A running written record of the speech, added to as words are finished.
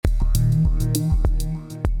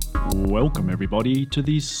Welcome, everybody, to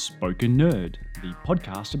the Spoken Nerd, the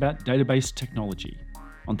podcast about database technology.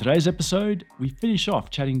 On today's episode, we finish off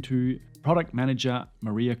chatting to product manager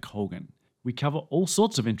Maria Colgan. We cover all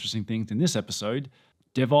sorts of interesting things in this episode: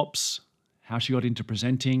 DevOps, how she got into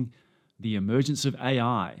presenting, the emergence of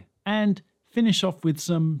AI, and finish off with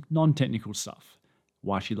some non-technical stuff: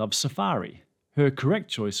 why she loves Safari, her correct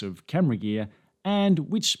choice of camera gear, and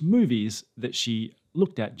which movies that she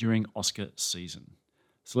looked at during Oscar season.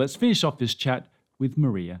 So let's finish off this chat with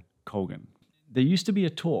Maria Colgan. There used to be a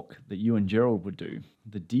talk that you and Gerald would do,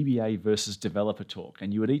 the DBA versus developer talk,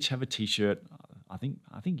 and you would each have a t-shirt. I think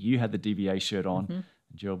you had the DBA shirt on, and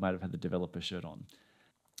Gerald might have had the developer shirt on.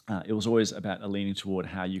 It was always about leaning toward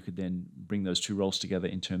how you could then bring those two roles together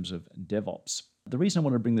in terms of DevOps. The reason I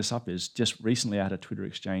want to bring this up is just recently I had a Twitter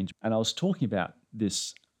exchange, and I was talking about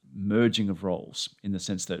this merging of roles in the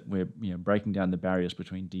sense that we're breaking down the barriers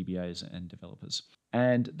between DBAs and developers.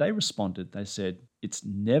 And they responded, they said, it's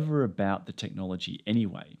never about the technology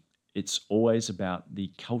anyway. It's always about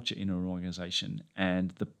the culture in an organization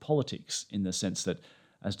and the politics, in the sense that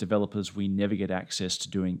as developers, we never get access to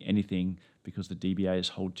doing anything because the DBAs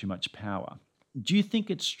hold too much power. Do you think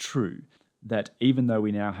it's true that even though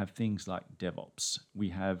we now have things like DevOps, we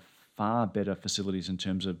have far better facilities in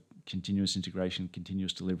terms of continuous integration,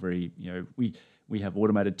 continuous delivery? We have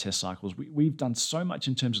automated test cycles. We've done so much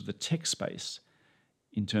in terms of the tech space,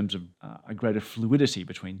 in terms of a greater fluidity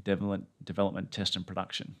between development, test, and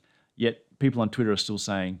production. Yet people on Twitter are still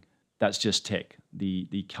saying that's just tech.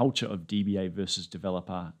 The culture of DBA versus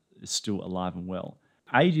developer is still alive and well.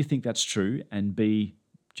 A, do you think that's true? And B,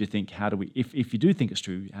 do you think, if you do think it's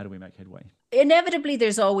true, how do we make headway? Inevitably,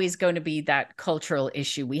 there's always going to be that cultural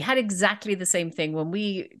issue. We had exactly the same thing when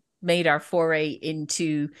we made our foray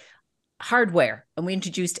into hardware and we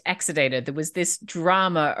introduced Exadata. There was this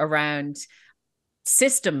drama around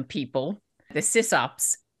system people, the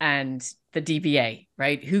sysops, and the DBA,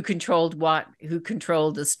 right? Who controlled what, who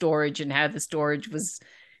controlled the storage, and how the storage was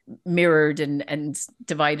mirrored and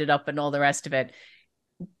divided up and all the rest of it.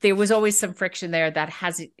 There was always some friction there that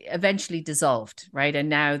has eventually dissolved, right? And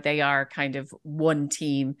now they are kind of one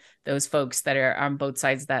team, those folks that are on both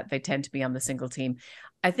sides, that they tend to be on the single team.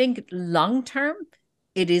 I think long term,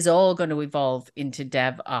 it is all going to evolve into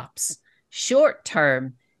DevOps. Short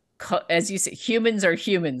term, as you say, humans are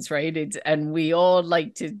humans, right? And we all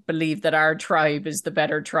like to believe that our tribe is the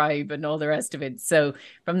better tribe and all the rest of it. So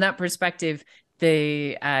from that perspective,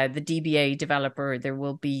 the DBA developer, there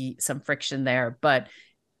will be some friction there. But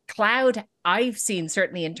cloud, I've seen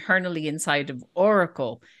certainly internally inside of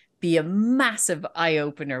Oracle, be a massive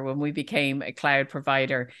eye-opener when we became a cloud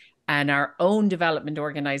provider. And our own development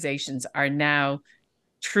organizations are now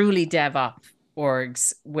truly DevOps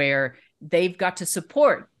orgs, where they've got to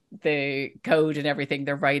support the code and everything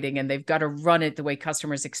they're writing, and they've got to run it the way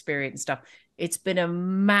customers experience stuff. It's been a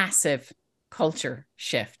massive culture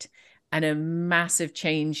shift and a massive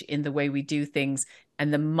change in the way we do things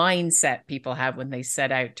and the mindset people have when they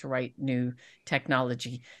set out to write new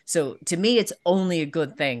technology. So to me, it's only a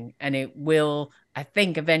good thing, and it will, I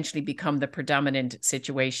think, eventually become the predominant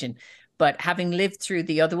situation. But having lived through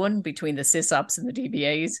the other one between the sysops and the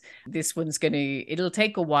DBAs, this one's it'll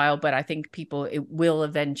take a while, but I think it will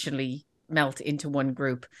eventually melt into one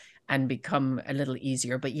group and become a little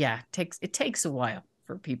easier. But yeah, it takes a while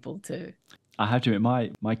for people to... I have to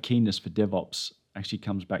admit, my keenness for DevOps actually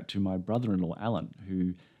comes back to my brother-in-law, Alan,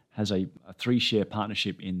 who has a 3-share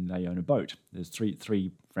partnership in they own a boat. There's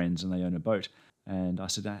three friends and they own a boat. And I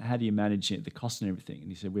said, how do you manage the cost and everything?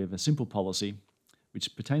 And he said, we have a simple policy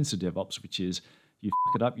which pertains to DevOps, which is you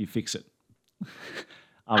f it up, you fix it.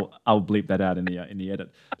 I'll bleep that out in the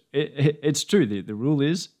edit. It's true. The rule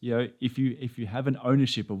is, if you have an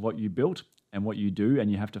ownership of what you built and what you do, and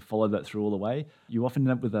you have to follow that through all the way, you often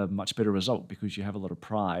end up with a much better result because you have a lot of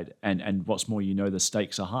pride. And what's more, the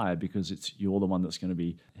stakes are higher because you're the one that's going to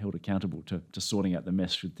be held accountable to sorting out the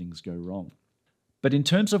mess should things go wrong. But in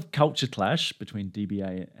terms of culture clash between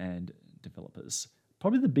DBA and developers,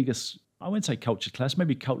 probably the biggest, I won't say culture clash,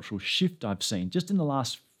 maybe cultural shift I've seen just in the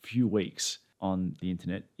last few weeks on the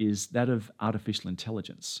internet is that of artificial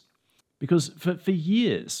intelligence. Because for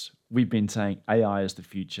years, we've been saying AI is the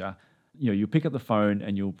future. You pick up the phone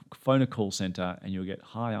and you'll phone a call center and you'll get,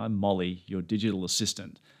 "Hi, I'm Molly, your digital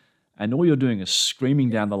assistant." And all you're doing is screaming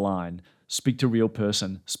down the line, "Speak to real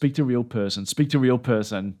person, speak to real person, speak to real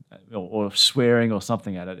person," or swearing or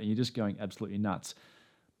something at it. And you're just going absolutely nuts.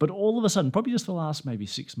 But all of a sudden, probably just the last maybe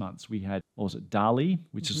 6 months, we had, DALL-E,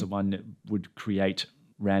 which is the one that would create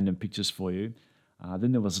random pictures for you.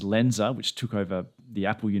 Then there was Lensa, which took over the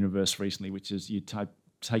Apple universe recently, which is you type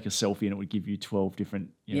take a selfie and it would give you 12 different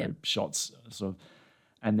shots sort of.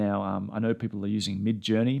 And now I know people are using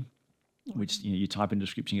Mid-Journey, which you type in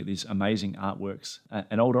description, you get these amazing artworks.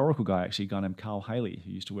 An old Oracle guy, actually, a guy named Carl Haley,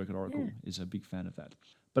 who used to work at Oracle, is a big fan of that.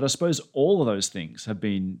 But I suppose all of those things have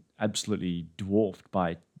been absolutely dwarfed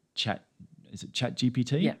by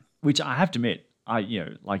ChatGPT? Yeah. Which I have to admit,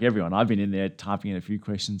 like everyone, I've been in there typing in a few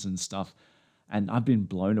questions and stuff, and I've been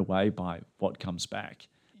blown away by what comes back.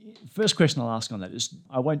 First question I'll ask on that is,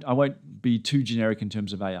 I won't be too generic in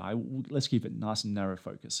terms of AI. Let's keep it nice and narrow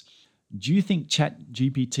focus. Do you think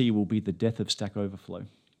ChatGPT will be the death of Stack Overflow?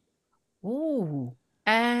 Oh,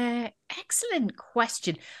 excellent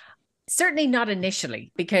question. Certainly not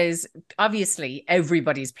initially, because obviously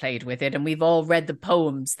everybody's played with it and we've all read the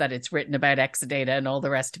poems that it's written about Exadata and all the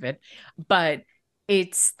rest of it. But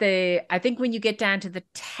I think when you get down to the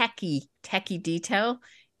techie detail,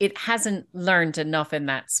 it hasn't learned enough in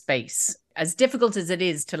that space. As difficult as it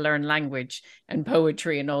is to learn language and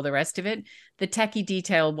poetry and all the rest of it, the techie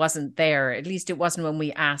detail wasn't there. At least it wasn't when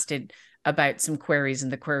we asked it about some queries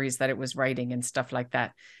and the queries that it was writing and stuff like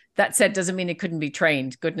that. That said, doesn't mean it couldn't be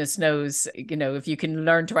trained. Goodness knows, if you can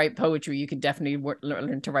learn to write poetry, you can definitely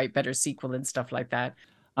learn to write better SQL and stuff like that.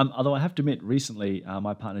 Although I have to admit, recently,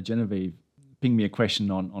 my partner Genevieve pinged me a question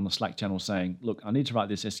on a Slack channel saying, look, I need to write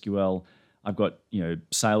this SQL. I've got,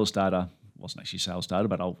 sales data. It wasn't actually sales data,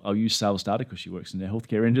 but I'll use sales data because she works in the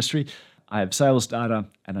healthcare industry. I have sales data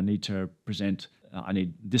and I need to present, I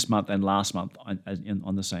need this month and last month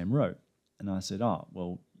on the same row. And I said,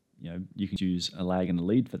 you can use a lag and a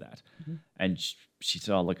lead for that. Mm-hmm. And she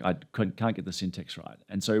said, look, I can't get the syntax right.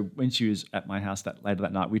 And so when she was at my house later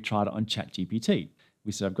that night, we tried it on ChatGPT.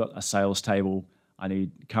 We said, I've got a sales table. I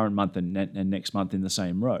need current month and next month in the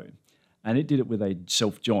same row. And it did it with a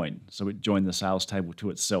self-join. So it joined the sales table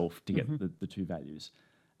to itself to get the two values.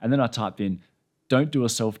 And then I typed in, don't do a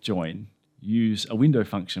self-join, use a window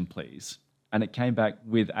function, please. And it came back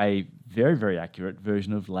with a very, very accurate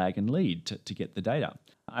version of lag and lead to get the data.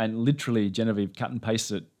 And literally, Genevieve cut and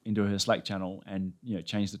pasted it into her Slack channel and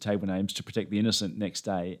changed the table names to protect the innocent next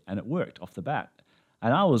day, and it worked off the bat.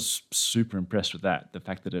 And I was super impressed with that, the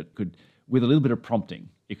fact that it could, with a little bit of prompting,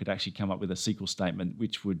 it could actually come up with a SQL statement,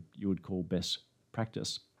 which you would call best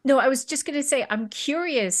practice. No, I was just going to say, I'm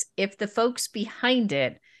curious if the folks behind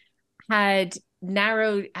it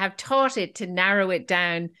have taught it to narrow it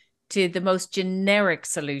down to the most generic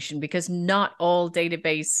solution, because not all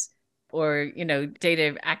database or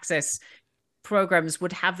data access programs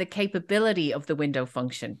would have the capability of the window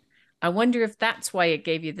function. I wonder if that's why it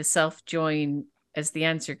gave you the self-join as the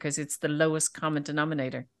answer, because it's the lowest common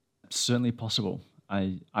denominator. Certainly possible.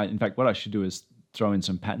 In fact, what I should do is throw in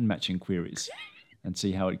some pattern matching queries and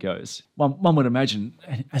see how it goes. One would imagine,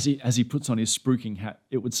 as he puts on his spruiking hat,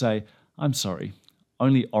 it would say, I'm sorry,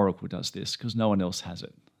 only Oracle does this because no one else has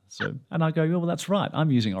it. So, and I go, well, that's right.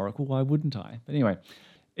 I'm using Oracle. Why wouldn't I? But anyway,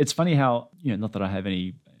 it's funny how, not that I have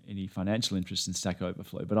any financial interest in Stack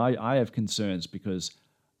Overflow, but I have concerns because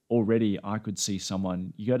already I could see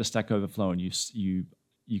someone, you go to Stack Overflow and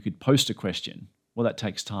you could post a question. Well, that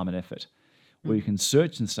takes time and effort. Or you can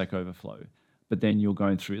search in Stack Overflow, but then you're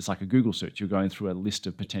going through, it's like a Google search, you're going through a list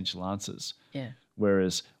of potential answers. Yeah.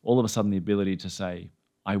 Whereas all of a sudden the ability to say,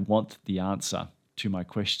 I want the answer to my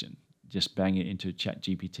question, just bang it into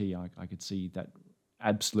ChatGPT, I could see that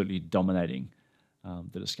absolutely dominating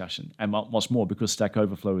the discussion. And what's more, because Stack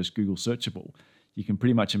Overflow is Google searchable, you can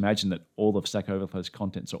pretty much imagine that all of Stack Overflow's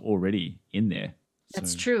contents are already in there.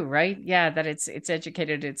 That's true, right? Yeah, that it's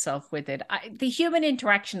educated itself with it. The human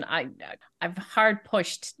interaction, I've hard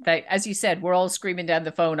pushed that, as you said, we're all screaming down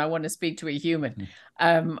the phone, I want to speak to a human.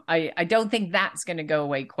 I don't think that's going to go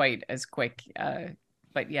away quite as quick.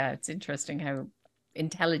 But yeah, it's interesting how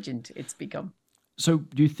intelligent it's become. So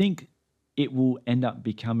do you think it will end up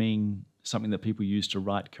becoming something that people use to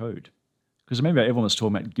write code? Because remember, everyone's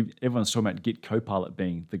talking about Git Copilot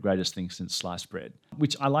being the greatest thing since sliced bread,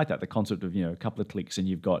 which I like that, the concept of, a couple of clicks and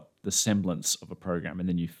you've got the semblance of a program and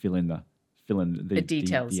then you fill in the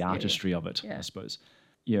details, the artistry of it, I suppose.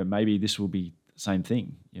 Maybe this will be the same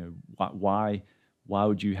thing. Why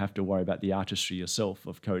would you have to worry about the artistry yourself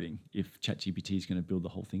of coding if ChatGPT is going to build the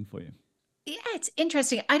whole thing for you? Yeah, it's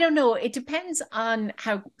interesting. I don't know. It depends on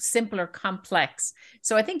how simple or complex.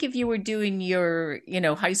 So I think if you were doing your,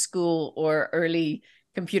 high school or early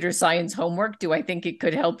computer science homework, do I think it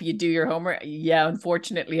could help you do your homework? Yeah,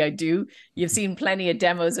 unfortunately, I do. You've seen plenty of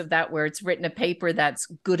demos of that where it's written a paper that's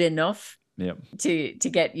good enough to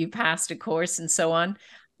get you past a course and so on.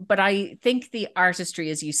 But I think the artistry,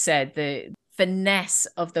 as you said, the finesse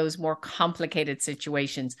of those more complicated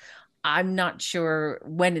situations, I'm not sure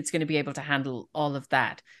when it's going to be able to handle all of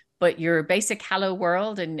that. But your basic hello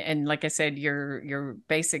world and like I said, your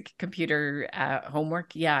basic computer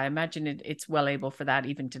homework, yeah, I imagine it's well able for that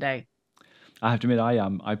even today. I have to admit,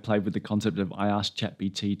 I played with the concept of I asked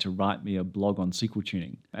ChatGPT to write me a blog on SQL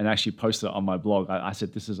tuning and actually posted it on my blog. I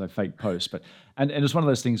said this is a fake post, but and it's one of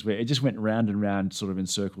those things where it just went round and round, sort of in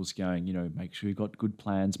circles, going, make sure you've got good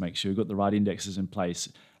plans, make sure you've got the right indexes in place,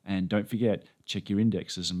 and don't forget, check your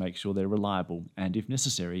indexes and make sure they're reliable, and if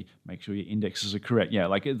necessary, make sure your indexes are correct. Yeah,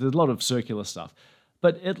 like there's a lot of circular stuff,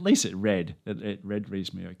 but at least it read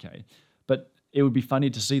reasonably okay. But it would be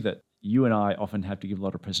funny to see that you and I often have to give a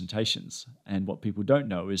lot of presentations. And what people don't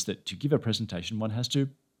know is that to give a presentation, one has to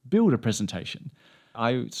build a presentation.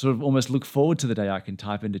 I sort of almost look forward to the day I can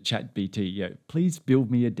type into ChatGPT, please build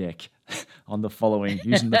me a deck on the following,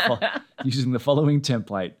 using the following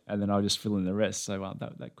template, and then I'll just fill in the rest. So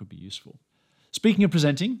that could be useful. Speaking of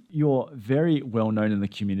presenting, you're very well known in the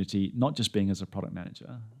community, not just being as a product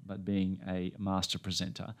manager, but being a master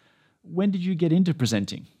presenter. When did you get into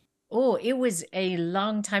presenting? Oh, it was a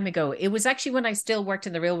long time ago. It was actually when I still worked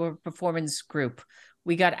in the real world performance group.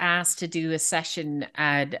 We got asked to do a session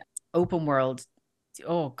at Open World.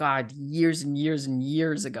 Oh God, years and years and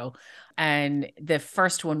years ago. And the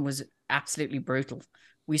first one was absolutely brutal.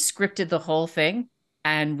 We scripted the whole thing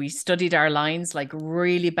and we studied our lines like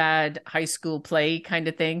really bad high school play kind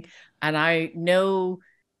of thing. And I know,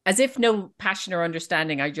 as if no passion or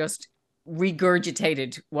understanding, I just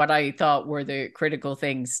regurgitated what I thought were the critical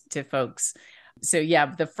things to folks. So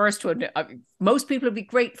yeah, the first one, most people would be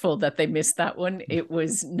grateful that they missed that one. It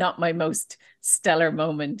was not my most stellar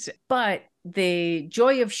moment, but the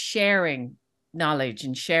joy of sharing knowledge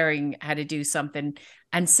and sharing how to do something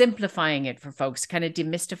and simplifying it for folks, kind of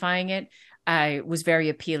demystifying it, was very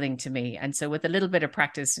appealing to me. And so with a little bit of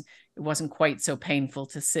practice, it wasn't quite so painful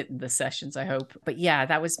to sit in the sessions, I hope. But yeah,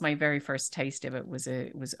 that was my very first taste of it.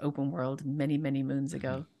 It was Open World many, many moons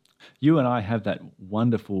ago. You and I have that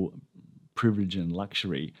wonderful privilege and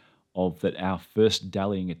luxury of that our first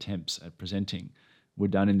dallying attempts at presenting were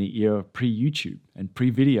done in the era pre-YouTube and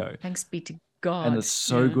pre-video. Thanks be to God. And it's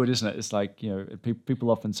so good, isn't it? It's like, people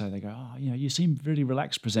often say, they go, oh, you seem really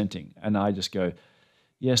relaxed presenting. And I just go,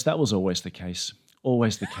 yes, that was always the case.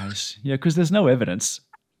 Always the case. Yeah, because there's no evidence.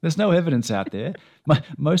 There's no evidence out there.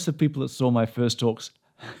 Most of the people that saw my first talks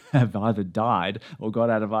have either died or got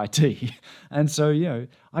out of IT. And so,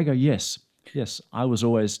 I go, yes, I was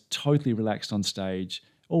always totally relaxed on stage,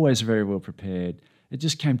 always very well prepared. It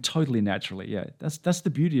just came totally naturally. Yeah, that's the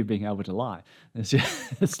beauty of being able to lie.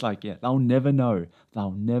 It's like, they'll never know.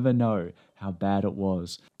 They'll never know how bad it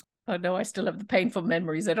was. Oh no, I still have the painful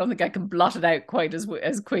memories. I don't think I can blot it out quite as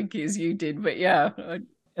quick as you did, but yeah.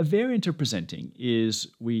 A variant of presenting is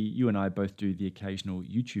you and I both do the occasional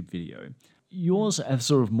YouTube video. Yours have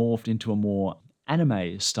sort of morphed into a more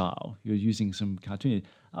anime style. You're using some cartoon.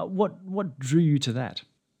 What drew you to that?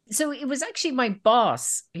 So it was actually my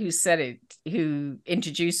boss who said it, who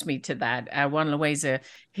introduced me to that. One of the ways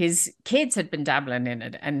his kids had been dabbling in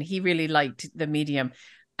it, and he really liked the medium.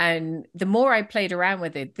 And the more I played around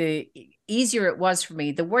with it, the easier it was for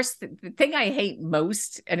me. The thing I hate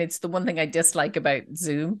most, and it's the one thing I dislike about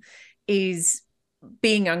Zoom, is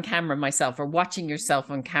being on camera myself or watching yourself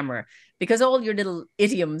on camera, because all your little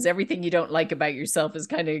idioms, everything you don't like about yourself is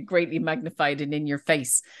kind of greatly magnified and in your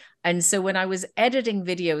face. And so when I was editing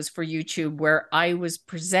videos for YouTube where I was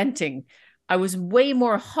presenting, I was way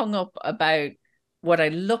more hung up about what I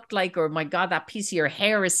looked like, or my God, that piece of your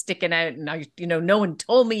hair is sticking out. And no one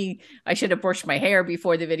told me I should have brushed my hair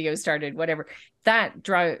before the video started, whatever. That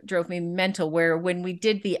drove me mental, where when we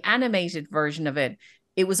did the animated version of it,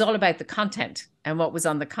 it was all about the content and what was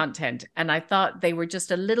on the content. And I thought they were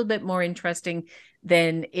just a little bit more interesting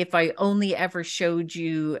than if I only ever showed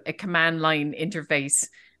you a command line interface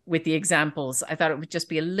with the examples. I thought it would just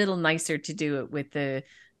be a little nicer to do it with the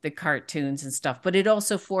cartoons and stuff. But it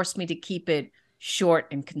also forced me to keep it short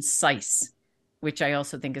and concise, which I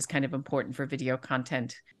also think is kind of important for video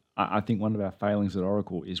content. I think one of our failings at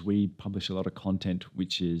Oracle is we publish a lot of content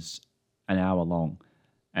which is an hour long,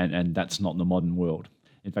 and that's not in the modern world.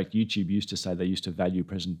 In fact, YouTube used to say they used to value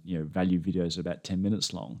videos about 10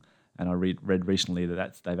 minutes long. And I read recently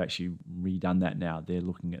that they've actually redone that now. They're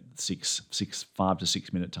looking at 5 to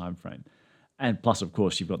 6 minute time frame. And plus, of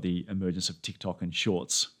course, you've got the emergence of TikTok and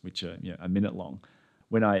Shorts, which are a minute long.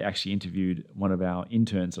 When I actually interviewed one of our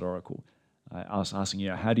interns at Oracle, I was asking,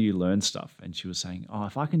 how do you learn stuff? And she was saying,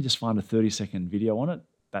 if I can just find a 30-second video on it,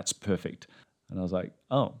 that's perfect. And I was like,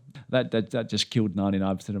 that just killed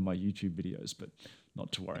 99% of my YouTube videos, but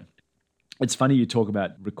not to worry. It's funny you talk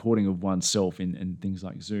about recording of oneself in things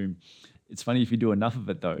like Zoom. It's funny if you do enough of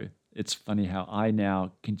it, though. It's funny how I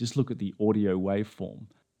now can just look at the audio waveform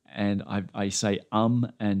and I say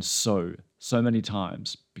and so many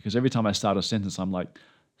times, because every time I start a sentence, I'm like,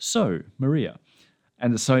 so, Maria.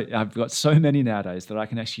 And so I've got so many nowadays that I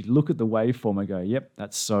can actually look at the waveform and go, yep,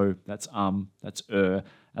 that's so, that's and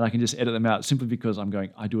I can just edit them out simply because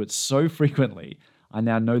I do it so frequently. I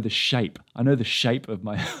now know the shape. I know the shape of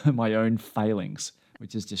my my own failings,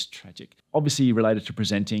 which is just tragic. Obviously, related to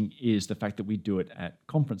presenting is the fact that we do it at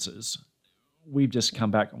conferences. We've just come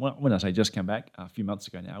back. When I say just come back, a few months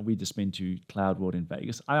ago now, we've just been to Cloud World in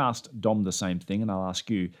Vegas. I asked Dom the same thing, and I'll ask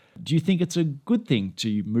you, do you think it's a good thing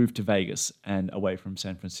to move to Vegas and away from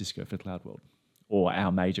San Francisco for Cloud World or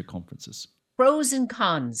our major conferences? Pros and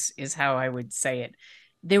cons is how I would say it.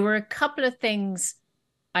 There were a couple of things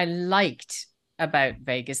I liked about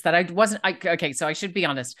Vegas that okay, so I should be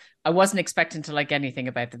honest. I wasn't expecting to like anything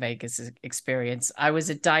about the Vegas experience. I was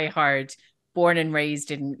a diehard, born and raised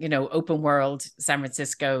in, open world San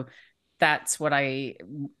Francisco. That's what I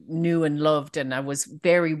knew and loved. And I was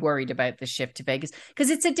very worried about the shift to Vegas because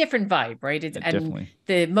it's a different vibe, right? And definitely.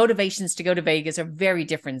 The motivations to go to Vegas are very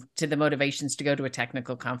different to the motivations to go to a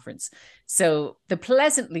technical conference. So the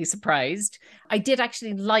pleasantly surprised, I did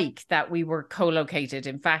actually like that we were co-located.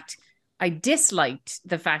 In fact, I disliked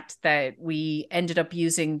the fact that we ended up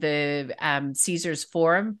using the Caesars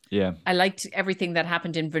Forum. Yeah. I liked everything that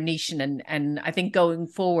happened in Venetian. And I think going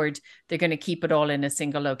forward, they're going to keep it all in a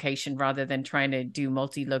single location rather than trying to do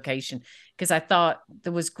multi-location. Because I thought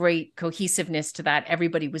there was great cohesiveness to that.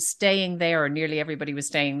 Everybody was staying there, or nearly everybody was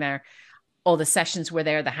staying there. All the sessions were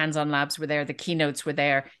there. The hands-on labs were there. The keynotes were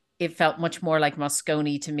there. It felt much more like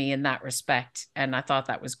Moscone to me in that respect. And I thought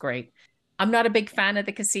that was great. I'm not a big fan of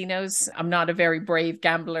the casinos. I'm not a very brave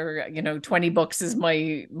gambler. $20 is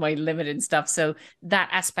my limit and stuff. So that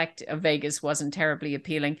aspect of Vegas wasn't terribly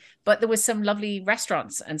appealing, but there was some lovely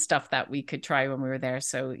restaurants and stuff that we could try when we were there.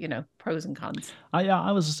 So, pros and cons.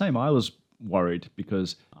 I was the same. I was worried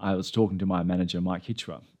because I was talking to my manager, Mike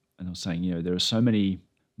Hitchra, and I was saying, there are so many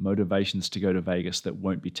motivations to go to Vegas that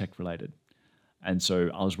won't be tech related. And so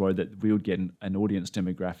I was worried that we would get an audience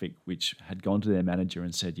demographic which had gone to their manager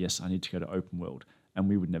and said, yes, I need to go to open world, and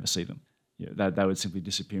we would never see them. They would simply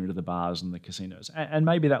disappear into the bars and the casinos. And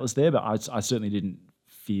maybe that was there, but I certainly didn't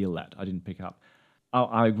feel that. I didn't pick up.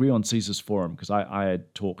 I agree on Caesars Forum because I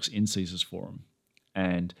had talks in Caesars Forum,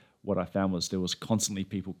 and what I found was there was constantly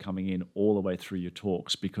people coming in all the way through your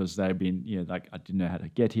talks because they'd been, like, I didn't know how to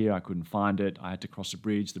get here, I couldn't find it, I had to cross the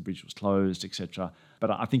bridge was closed, etc.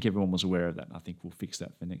 But I think everyone was aware of that, and I think we'll fix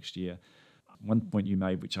that for next year. One point you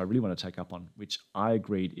made, which I really want to take up on, which I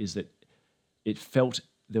agreed, is that it felt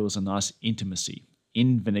there was a nice intimacy.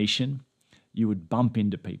 In Venetian, you would bump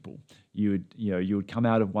into people. You would come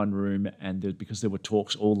out of one room, and because there were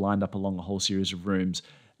talks all lined up along a whole series of rooms,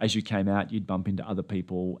 as you came out, you'd bump into other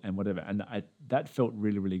people and whatever. And that felt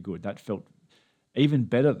really, really good. That felt even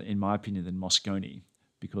better, in my opinion, than Moscone,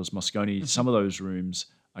 because Moscone, some of those rooms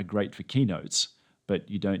are great for keynotes, but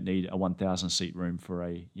you don't need a 1,000 seat room for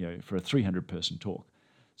a 300 person talk.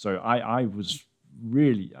 So I was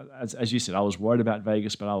really, as you said, I was worried about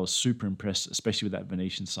Vegas, but I was super impressed, especially with that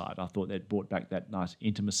Venetian side. I thought that brought back that nice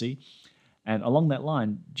intimacy. And along that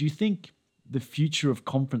line, do you think the future of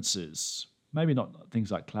conferences, maybe not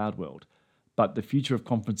things like Cloud World, but the future of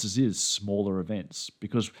conferences is smaller events?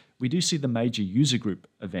 Because we do see the major user group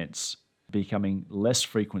events becoming less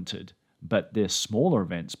frequented, but they're smaller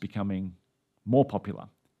events becoming more popular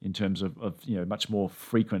in terms of much more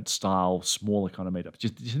frequent style, smaller kind of meetups. Do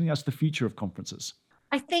you think that's the future of conferences?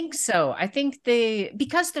 I think so. I think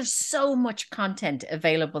because there's so much content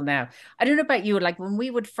available now. I don't know about you, like when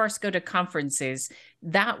we would first go to conferences,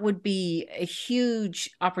 that would be a huge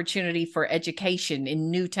opportunity for education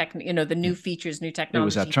in new tech, the new features, new technology. It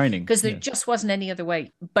was our training. Because there just wasn't any other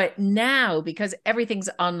way. But now, because everything's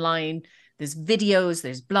online, there's videos,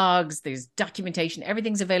 there's blogs, there's documentation,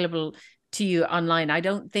 everything's available to you online. I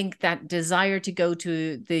don't think that desire to go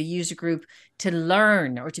to the user group to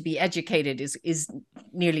learn or to be educated is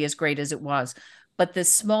nearly as great as it was. But the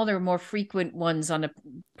smaller, more frequent ones on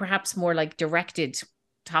perhaps more like directed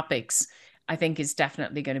topics, I think is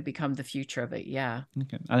definitely going to become the future of it. Yeah.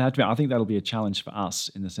 Okay. And I think that'll be a challenge for us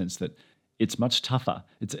in the sense that it's much tougher.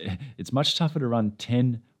 It's much tougher to run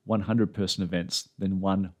 10 100-person events than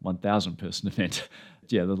one 1,000-person event.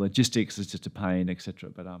 Yeah, the logistics is just a pain, etc.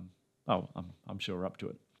 But I'm sure we're up to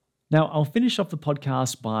it. Now, I'll finish off the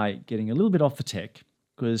podcast by getting a little bit off the tech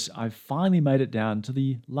because I've finally made it down to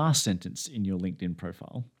the last sentence in your LinkedIn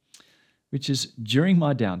profile, which is, during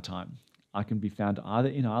my downtime, I can be found either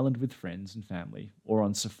in Ireland with friends and family or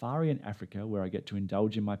on safari in Africa where I get to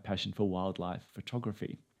indulge in my passion for wildlife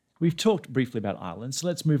photography. We've talked briefly about Ireland, so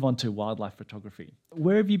let's move on to wildlife photography.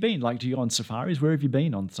 Where have you been? Like, do you go on safaris? Where have you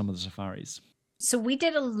been on some of the safaris? So we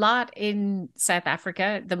did a lot in South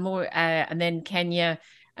Africa, and then Kenya,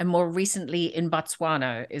 and more recently in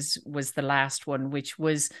Botswana was the last one, which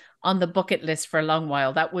was on the bucket list for a long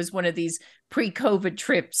while. That was one of these pre-COVID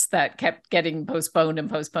trips that kept getting postponed and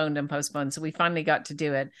postponed and postponed. So we finally got to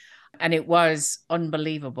do it, and it was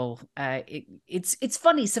unbelievable. It's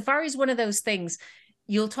funny. Safari is one of those things.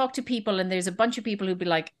 You'll talk to people, and there's a bunch of people who'd be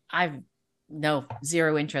like, "I've no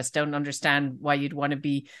zero interest. Don't understand why you'd want to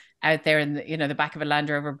be out there in the back of a Land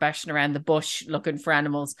Rover bashing around the bush looking for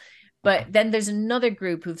animals." But then there's another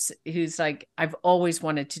group who's like, I've always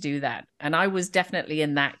wanted to do that. And I was definitely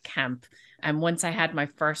in that camp. And once I had my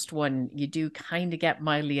first one, you do kind of get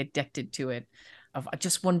mildly addicted to it, of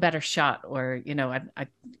just one better shot, or, I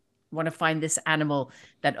want to find this animal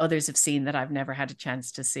that others have seen that I've never had a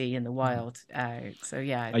chance to see in the wild. So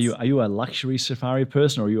yeah. Are you a luxury safari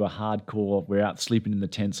person, or are you a hardcore, we're out sleeping in the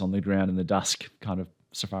tents on the ground in the dusk kind of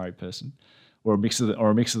safari person? Or a mix of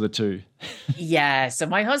the two? Yeah. So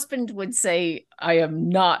my husband would say I am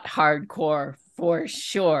not hardcore for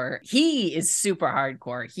sure. He is super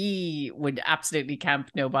hardcore. He would absolutely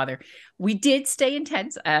camp, no bother. We did stay in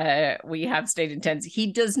tents. We have stayed in tents.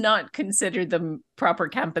 He does not consider them proper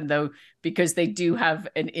camping though, because they do have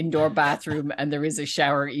an indoor bathroom and there is a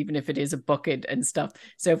shower, even if it is a bucket and stuff.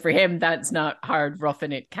 So for him, that's not hard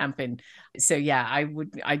roughing it camping. So yeah,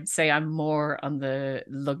 I'd say I'm more on the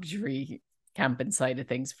luxury camping side of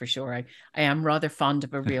things for sure. I am rather fond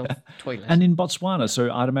of a real toilet. And in Botswana,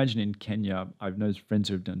 so I'd imagine in Kenya, I've known friends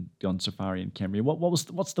who've gone safari in Kenya.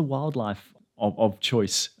 What's the wildlife of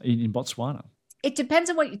choice in Botswana? It depends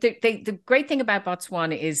on what the great thing about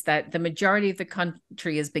Botswana is that the majority of the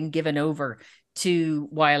country has been given over to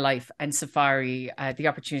wildlife and safari, the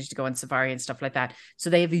opportunity to go on safari and stuff like that. So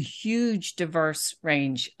they have a huge diverse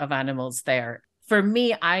range of animals there. For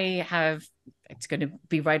me, it's going to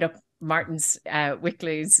be right up Martin's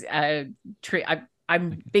Wickley's tree.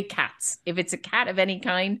 I'm big cats. If it's a cat of any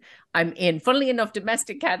kind, I'm in. Funnily enough,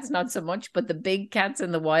 domestic cats not so much, but the big cats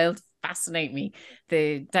in the wild fascinate me.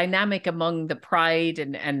 The dynamic among the pride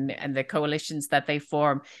and the coalitions that they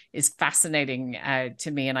form is fascinating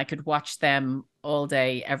to me, and I could watch them all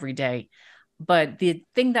day, every day. But the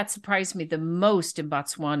thing that surprised me the most in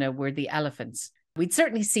Botswana were the elephants. We'd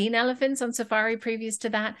certainly seen elephants on safari previous to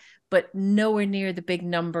that, but nowhere near the big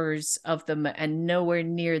numbers of them and nowhere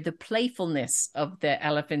near the playfulness of the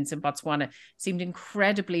elephants in Botswana. Seemed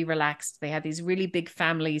incredibly relaxed. They had these really big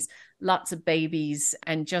families, lots of babies,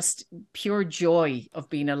 and just pure joy of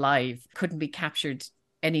being alive. Couldn't be captured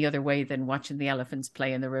any other way than watching the elephants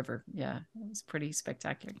play in the river. Yeah, it was pretty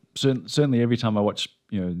spectacular. Certainly every time I watch,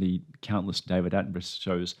 the countless David Attenborough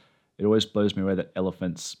shows, it always blows me away that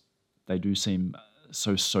elephants, they do seem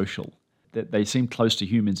so social. That they seem close to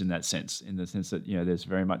humans in that sense, in the sense that, there's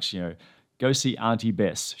very much, go see Auntie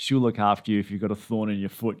Bess. She'll look after you if you've got a thorn in your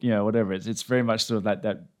foot, whatever. It's very much sort of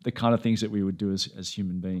that the kind of things that we would do as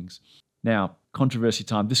human beings. Now, controversy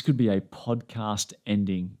time. This could be a podcast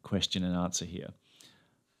ending question and answer here.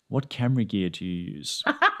 What camera gear do you use?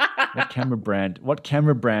 What camera brand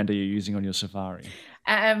are you using on your safari?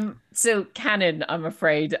 So Canon, I'm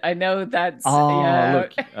afraid. I know that's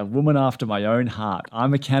look, a woman after my own heart.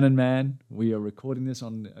 I'm a Canon man. We are recording this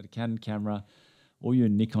on a Canon camera. All you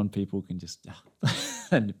Nikon people can just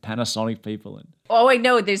and Panasonic people I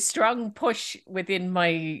know there's strong push within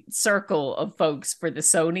my circle of folks for the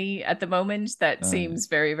Sony at the moment. That seems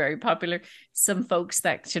very, very popular. Some folks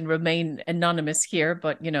that can remain anonymous here,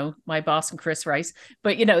 but my boss and Chris Rice.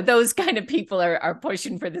 But those kind of people are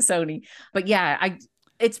pushing for the Sony. But yeah,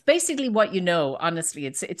 it's basically what honestly.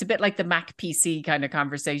 It's a bit like the Mac PC kind of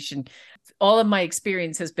conversation. All of my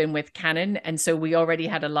experience has been with Canon, and so we already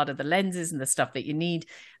had a lot of the lenses and the stuff that you need.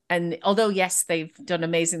 And although, yes, they've done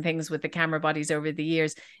amazing things with the camera bodies over the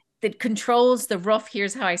years, the controls, the rough,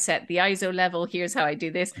 here's how I set the ISO level, here's how I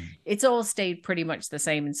do this. It's all stayed pretty much the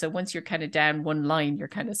same. And so once you're kind of down one line, you're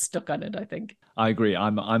kind of stuck on it, I think. I agree.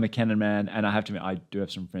 I'm a Canon man, and I have to admit, I do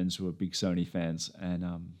have some friends who are big Sony fans,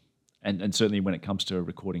 and certainly when it comes to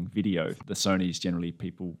recording video, the Sonys generally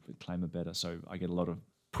people claim are better. So I get a lot of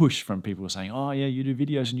push from people saying, oh yeah, you do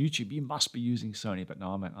videos on YouTube, you must be using Sony. But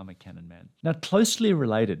no, I'm a Canon man. Now, closely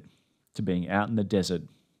related to being out in the desert,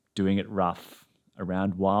 doing it rough,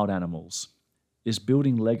 around wild animals, is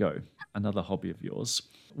building Lego, another hobby of yours.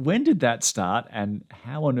 When did that start, and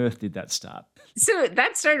how on earth did that start? So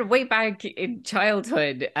that started way back in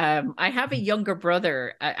childhood. I have a younger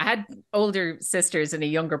brother. I had older sisters and a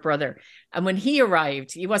younger brother. And when he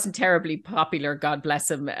arrived, he wasn't terribly popular, God bless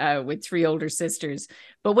him, with three older sisters.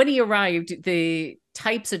 But when he arrived, the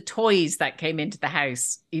types of toys that came into the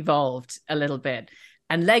house evolved a little bit.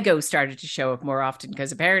 And Lego started to show up more often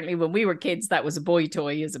because apparently when we were kids, that was a boy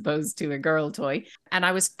toy as opposed to a girl toy. And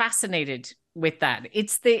I was fascinated with that.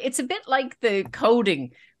 It's a bit like the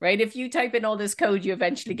coding, right? If you type in all this code, you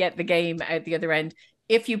eventually get the game at the other end.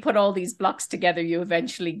 If you put all these blocks together, you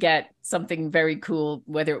eventually get something very cool,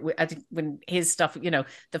 whether I think when his stuff,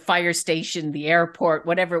 the fire station, the airport,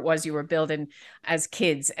 whatever it was you were building as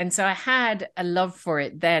kids. And so I had a love for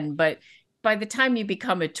it then, but by the time you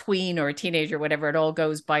become a tween or a teenager, whatever, it all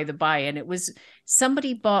goes by the by. And it was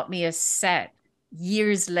somebody bought me a set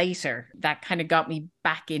years later that kind of got me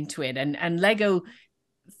back into it. And Lego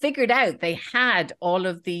figured out they had all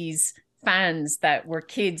of these fans that were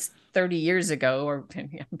kids 30 years ago, or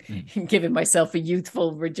giving myself a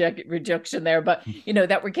youthful reduction there, but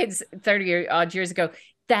that were kids 30 odd years ago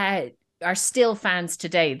that are still fans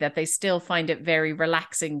today, that they still find it very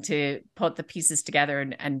relaxing to put the pieces together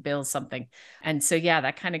and build something. And so, yeah,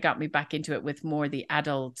 that kind of got me back into it with more the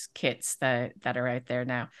adult kits that are out there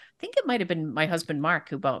now. I think it might have been my husband, Mark,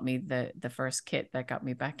 who bought me the first kit that got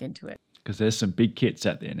me back into it. Because there's some big kits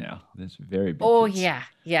out there now. There's very big kits.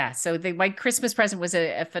 Yeah. So my Christmas present was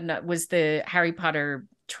was the Harry Potter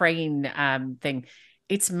train thing.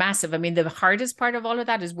 It's massive. I mean, the hardest part of all of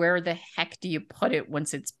that is where the heck do you put it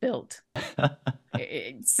once it's built?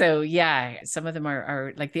 So yeah, some of them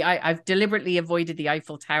are like I've deliberately avoided the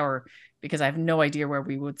Eiffel Tower because I have no idea where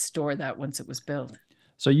we would store that once it was built.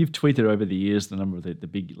 So you've tweeted over the years the number of the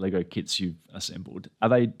big Lego kits you've assembled.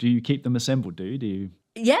 Do you keep them assembled? Do you?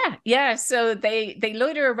 Yeah. So they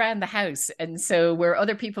loiter around the house. And so where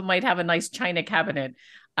other people might have a nice china cabinet,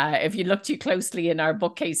 if you look too closely in our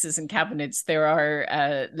bookcases and cabinets, there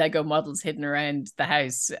are Lego models hidden around the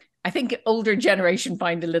house. I think older generation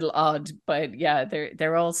find a little odd, but yeah,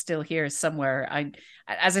 they're all still here somewhere.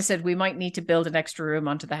 As I said, we might need to build an extra room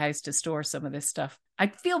onto the house to store some of this stuff. I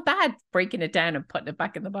feel bad breaking it down and putting it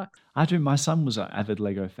back in the box. I do. My son was an avid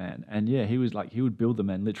Lego fan, and yeah, he would build them,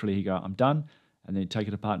 and literally he'd go, "I'm done," and then take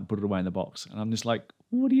it apart and put it away in the box. And I'm just like,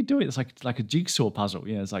 what are you doing? It's like a jigsaw puzzle.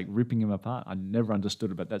 It's like ripping him apart. I never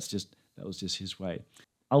understood it, but that was just his way.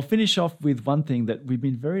 I'll finish off with one thing that we've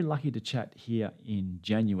been very lucky to chat here in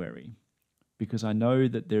January, because I know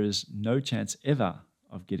that there is no chance ever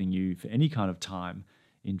of getting you for any kind of time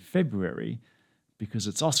in February because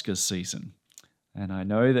it's Oscars season. And I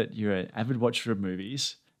know that you're an avid watcher of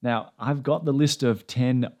movies. Now, I've got the list of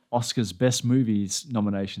 10 Oscars Best Movies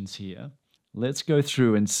nominations here. Let's go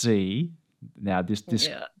through and see. Now, this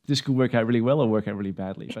could work out really well or work out really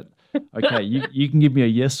badly. But okay, you can give me a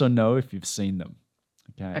yes or no if you've seen them.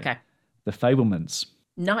 Okay. The Fabelmans.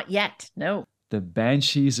 Not yet. No. The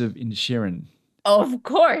Banshees of Inisherin. Of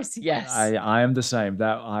course, yes. I am the same.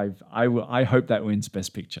 That I hope that wins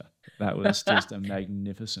Best Picture. That was just a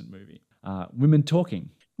magnificent movie. Women Talking.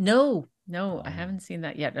 No, I haven't seen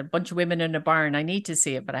that yet. A bunch of women in a barn. I need to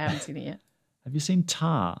see it, but I haven't seen it yet. Have you seen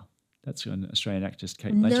Tar? That's an Australian actress,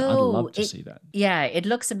 Kate Blanchett. No, I'd love to see that. Yeah, it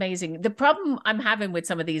looks amazing. The problem I'm having with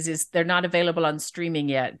some of these is they're not available on streaming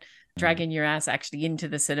yet. Dragging your ass actually into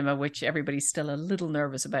the cinema, which everybody's still a little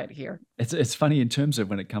nervous about here. It's funny in terms of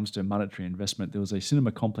when it comes to monetary investment. There was a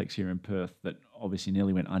cinema complex here in Perth that obviously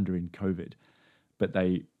nearly went under in COVID, but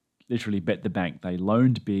they literally bet the bank. They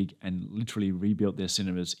loaned big and literally rebuilt their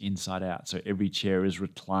cinemas inside out. So every chair is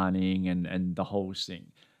reclining and the whole thing.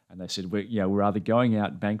 And they said, we're either going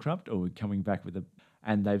out bankrupt or we're coming back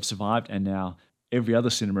and they've survived. And now every other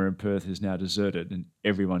cinema in Perth is now deserted and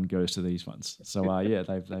everyone goes to these ones. So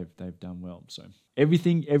they've done well. So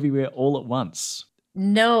everything, everywhere, all at once.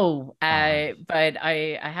 No, but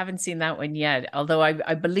I haven't seen that one yet. Although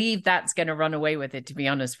I believe that's going to run away with it, to be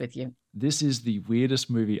honest with you. This is the weirdest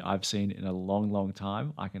movie I've seen in a long, long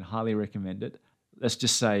time. I can highly recommend it. Let's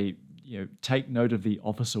just say, take note of the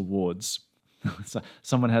Office Awards. So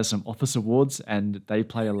someone has some Office Awards and they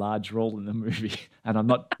play a large role in the movie.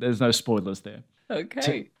 And there's no spoilers there.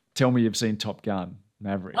 Okay. Tell me you've seen Top Gun,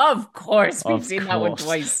 Maverick. Of course. We've seen that one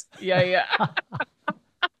twice. Yeah.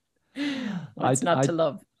 What's not to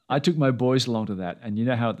love? I took my boys along to that. And you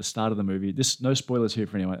know how at the start of the movie, no spoilers here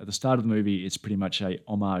for anyone. At the start of the movie, it's pretty much a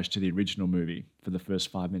homage to the original movie for the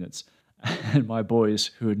first 5 minutes. And my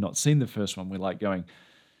boys who had not seen the first one were like going,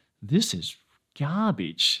 this is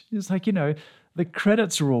garbage. It's like, the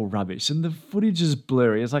credits are all rubbish and the footage is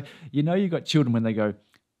blurry. It's like, you got children when they go,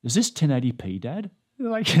 is this 1080p, Dad?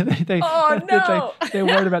 Like Oh, no. they're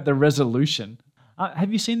worried about the resolution.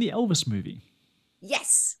 Have you seen the Elvis movie?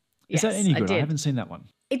 Yes. Is that any good? I did. haven't seen that one.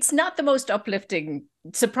 It's not the most uplifting,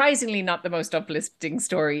 surprisingly not the most uplifting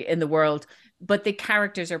story in the world, but the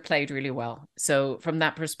characters are played really well. So from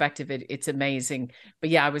that perspective, it's amazing. But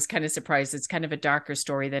yeah, I was kind of surprised. It's kind of a darker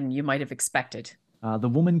story than you might have expected. The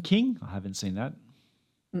Woman King? I haven't seen that.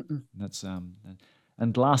 Mm-mm. That's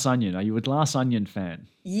and Glass Onion. Are you a Glass Onion fan?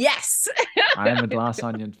 Yes. I am a Glass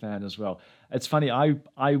Onion fan as well. It's funny.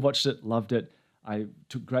 I watched it, loved it. I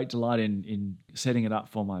took great delight in setting it up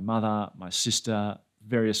for my mother, my sister,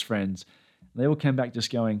 various friends. They all came back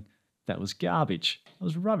just going, that was garbage. That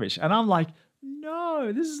was rubbish. And I'm like,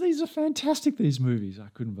 no, these are fantastic, these movies. I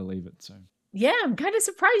couldn't believe it. So yeah, I'm kind of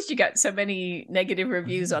surprised you got so many negative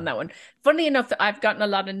reviews on that one. Funnily enough, I've gotten a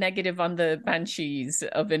lot of negative on the Banshees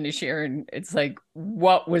of Inisherin. It's like,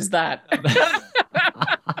 what was that?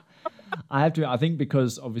 I think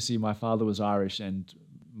because obviously my father was Irish and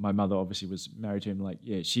my mother obviously was married to him, like,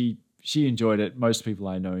 yeah, she enjoyed it. Most people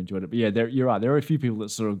I know enjoyed it. But yeah, you're right. There are a few people that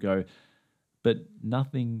sort of go, but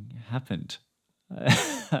nothing happened.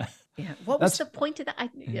 Yeah. What was the point of that?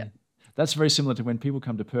 Yeah. That's very similar to when people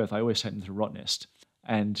come to Perth. I always take them to Rottnest.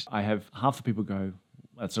 And I have half the people go,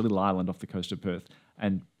 it's a little island off the coast of Perth.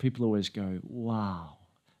 And people always go, wow,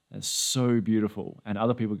 that's so beautiful. And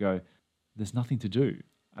other people go, there's nothing to do.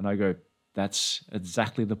 And I go, that's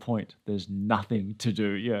exactly the point. There's nothing to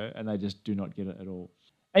do. Yeah. And they just do not get it at all.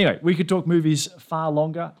 Anyway, we could talk movies far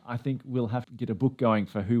longer. I think we'll have to get a book going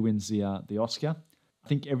for who wins the Oscar. I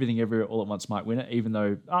think Everything Everywhere All at Once might win it, even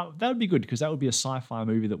though that would be good because that would be a sci-fi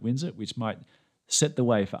movie that wins it, which might set the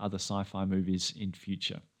way for other sci-fi movies in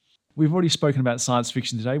future. We've already spoken about science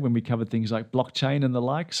fiction today when we covered things like blockchain and the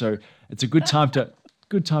like, so it's a good time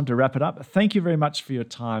to wrap it up. Thank you very much for your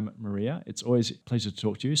time, Maria. It's always a pleasure to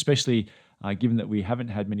talk to you, especially given that we haven't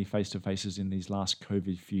had many face-to-faces in these last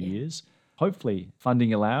COVID few years. Hopefully,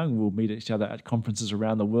 funding allowing, we'll meet each other at conferences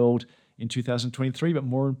around the world in 2023, but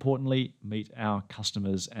more importantly, meet our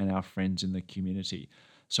customers and our friends in the community.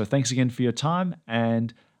 So thanks again for your time,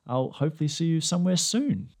 and I'll hopefully see you somewhere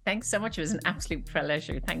soon. Thanks so much. It was an absolute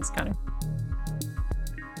pleasure. Thanks, Connor.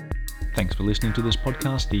 Thanks for listening to this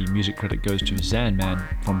podcast. The music credit goes to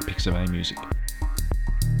Zanman from Pixabay Music.